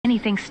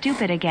anything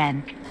stupid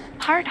again.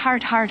 Heart,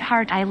 heart, heart,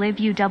 heart, I live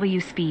you,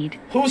 W Speed.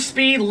 Who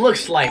Speed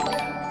looks like?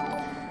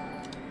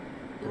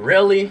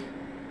 Really?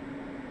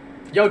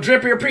 Yo,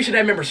 Dripper, appreciate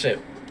that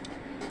membership.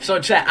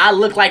 So, chat, I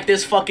look like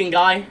this fucking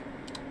guy?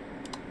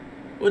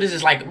 What is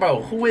this like?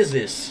 Bro, who is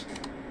this?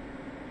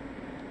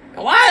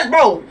 Why,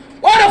 bro?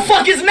 Why the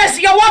fuck is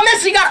Messi? Yo, why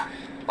Messi got...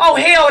 Oh,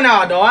 hell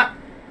nah, dog.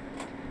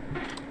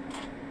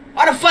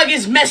 Why the fuck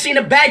is Messi in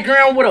the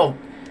background with a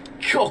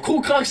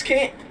Ku Klux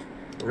can?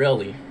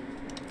 Really?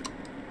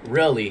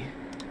 Really?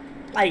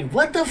 Like,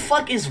 what the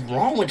fuck is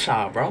wrong with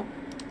y'all, bro?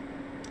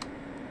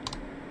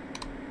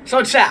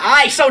 So chat,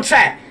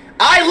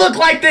 I look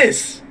like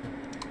this.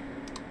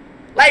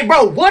 Like,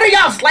 bro, what are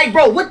y'all, like,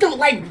 bro, what the,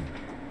 like,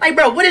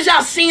 bro, what is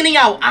y'all seeing in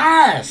y'all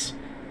eyes?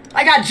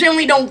 Like, I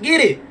genuinely don't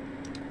get it.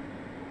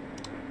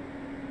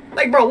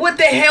 Like, bro, what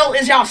the hell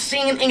is y'all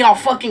seeing in y'all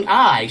fucking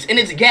eyes? And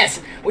it's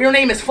yes. Well, your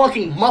name is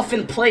fucking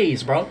Muffin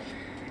Plays, bro.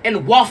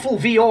 And Waffle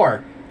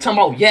VR. Talking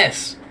about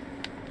yes.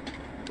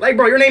 Like,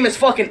 bro, your name is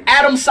fucking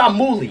Adam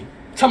Samuli.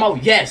 Talking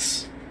about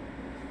yes.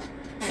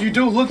 You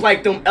do look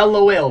like them,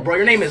 LOL, bro.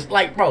 Your name is,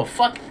 like, bro,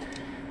 fuck.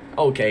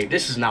 Okay,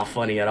 this is not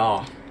funny at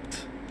all.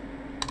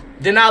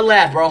 Did not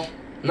laugh, bro.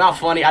 Not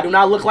funny. I do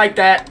not look like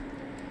that.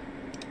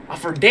 I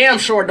for damn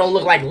sure don't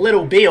look like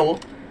Little Bill.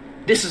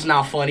 This is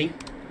not funny.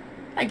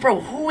 Like, bro,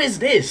 who is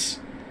this?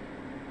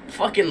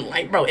 Fucking,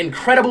 like, bro,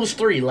 Incredibles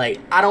 3. Like,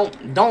 I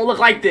don't look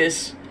like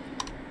this.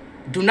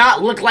 Do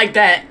not look like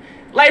that.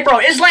 Like, bro,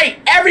 it's like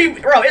every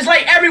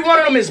one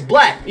of them is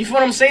black. You feel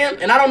what I'm saying?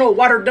 And I don't know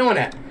why they're doing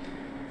that.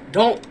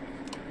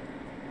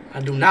 I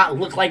do not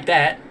look like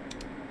that.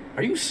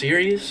 Are you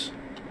serious?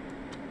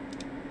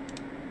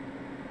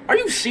 Are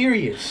you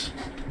serious?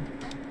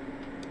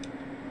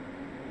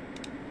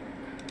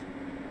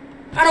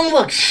 I don't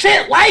look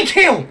shit like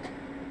him.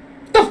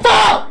 The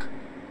fuck?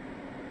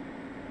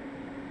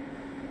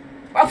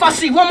 What if I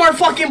see one more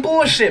fucking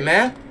bullshit,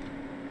 man?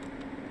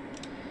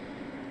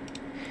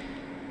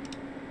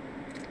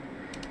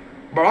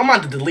 Bro, I'm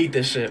about to delete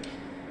this shit.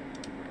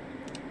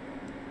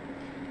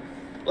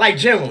 Like,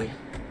 genuinely.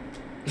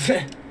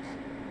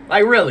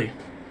 Like, really.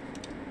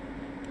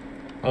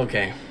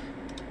 Okay.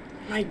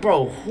 Like,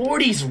 bro, who are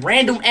these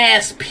random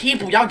ass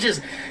people? Y'all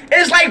just...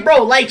 It's like,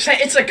 bro, like,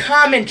 it's a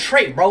common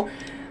trait, bro.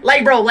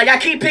 Like, bro, like, I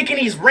keep picking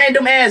these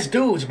random ass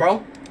dudes,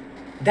 bro.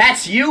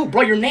 That's you?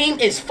 Bro, your name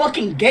is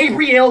fucking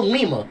Gabriel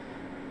Lima.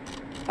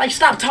 Like,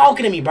 stop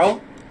talking to me,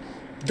 bro.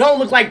 Don't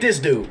look like this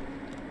dude.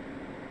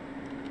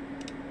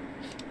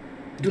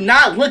 Do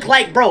not look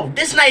like, bro,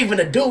 this not even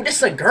a dude,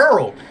 this a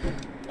girl.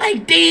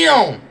 Like,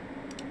 damn.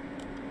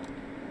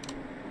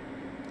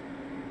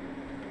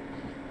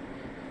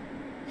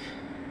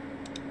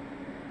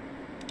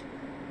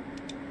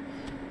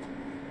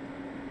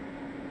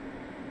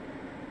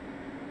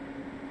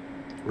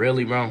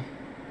 Really, bro?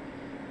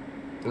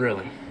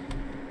 Really?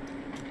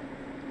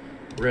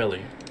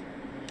 Really?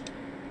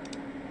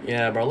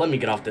 Yeah, bro, let me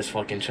get off this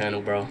fucking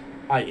channel, bro.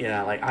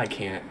 Yeah, like, I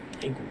can't.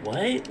 Like,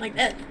 what? Like,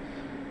 that...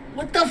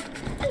 What the f...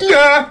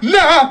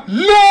 No!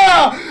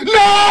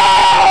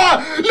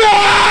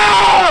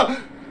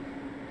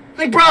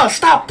 Like, bro,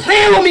 stop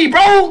playing with me,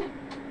 bro!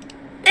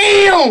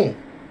 Damn!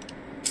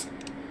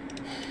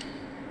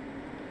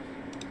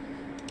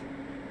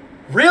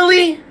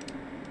 Really?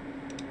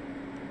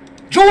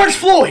 George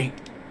Floyd!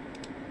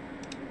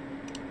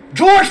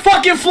 George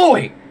fucking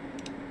Floyd!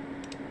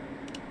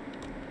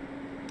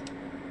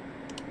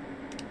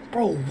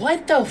 Bro,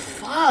 what the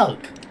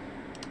fuck?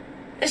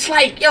 It's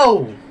like,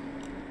 yo...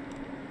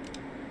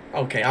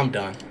 Okay, I'm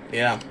done.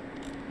 Yeah.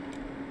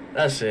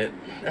 That's it.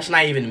 That's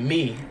not even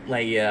me.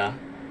 Like, yeah.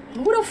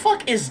 Who the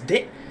fuck is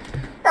this?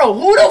 Bro,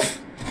 who the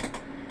f...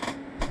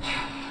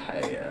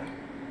 Yeah.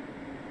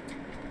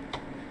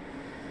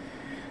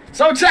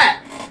 So,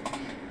 chat.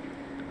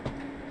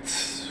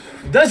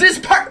 Does this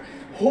part...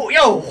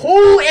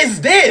 who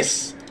is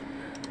this?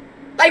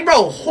 Like,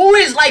 bro, who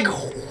is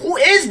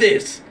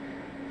this?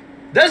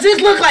 Does this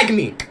look like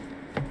me?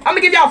 I'm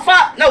gonna give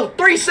y'all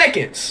 3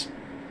 seconds.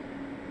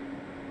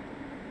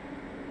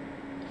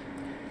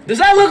 Does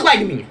that look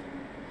like me?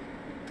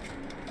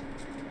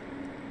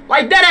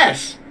 Like dead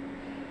ass.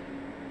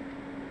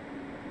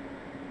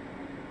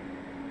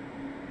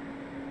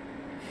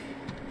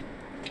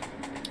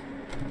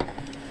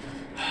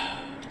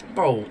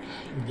 Bro,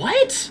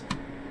 what?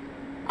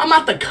 I'm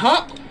at the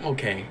comp?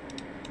 Okay.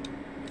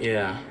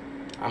 Yeah,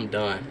 I'm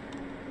done.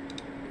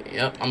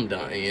 Yep, I'm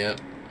done. Yep.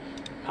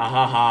 Ha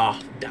ha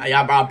ha.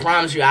 Y'all, bro, I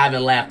promise you I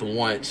haven't laughed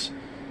once.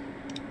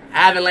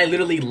 I haven't, like,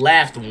 literally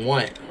laughed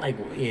once. Like,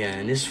 yeah,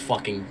 and this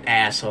fucking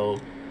asshole.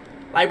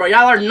 Like, bro,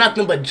 y'all are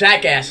nothing but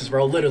jackasses,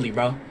 bro. Literally,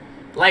 bro.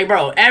 Like,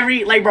 bro,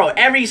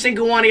 every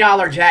single one of y'all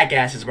are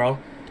jackasses, bro.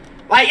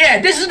 Like, yeah,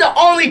 this is the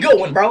only good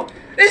one, bro.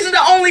 This is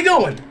the only good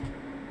one.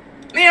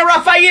 Me and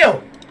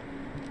Raphael.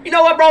 You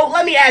know what, bro?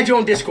 Let me add you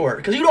on Discord.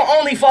 Because you're the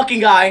only fucking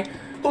guy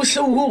who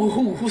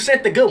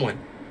sent the good one.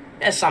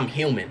 That's some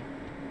human.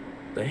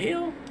 The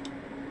hell?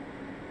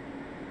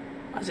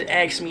 Why does it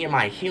ask me, am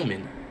I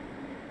human?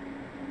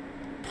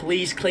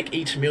 Please click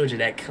each emoji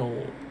that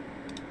cool.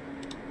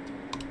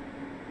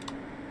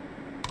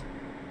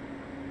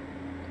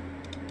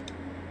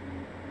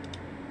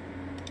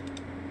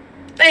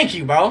 Thank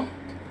you, bro.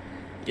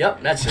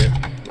 Yep, that's it.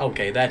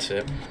 Okay, that's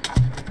it.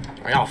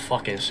 Are y'all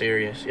fucking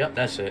serious? Yep,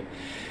 that's it.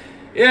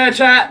 Yeah,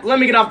 chat, let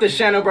me get off this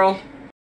channel, bro.